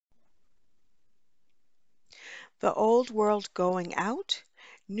The old world going out,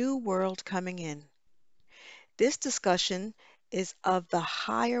 new world coming in. This discussion is of the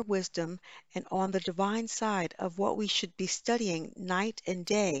higher wisdom and on the divine side of what we should be studying night and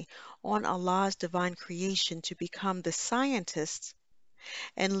day on Allah's divine creation to become the scientists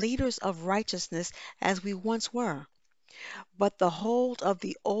and leaders of righteousness as we once were. But the hold of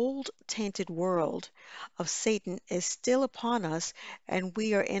the old tainted world of Satan is still upon us, and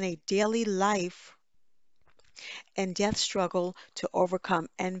we are in a daily life and death struggle to overcome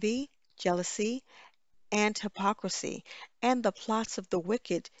envy, jealousy, and hypocrisy, and the plots of the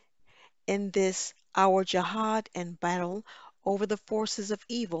wicked in this our jihad and battle over the forces of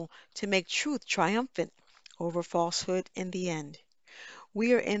evil to make truth triumphant over falsehood in the end.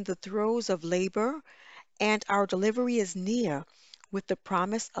 We are in the throes of labor, and our delivery is near with the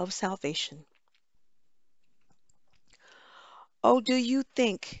promise of salvation. Oh, do you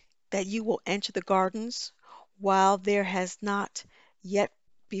think that you will enter the gardens while there has not yet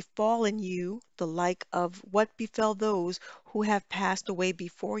befallen you the like of what befell those who have passed away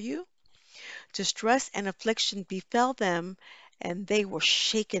before you? Distress and affliction befell them, and they were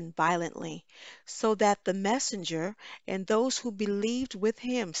shaken violently, so that the messenger and those who believed with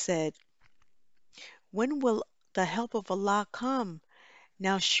him said, when will the help of Allah come?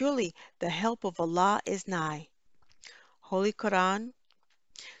 Now surely the help of Allah is nigh. Holy Quran,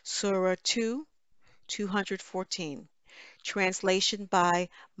 Surah 2, 214. Translation by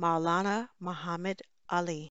Maulana Muhammad Ali.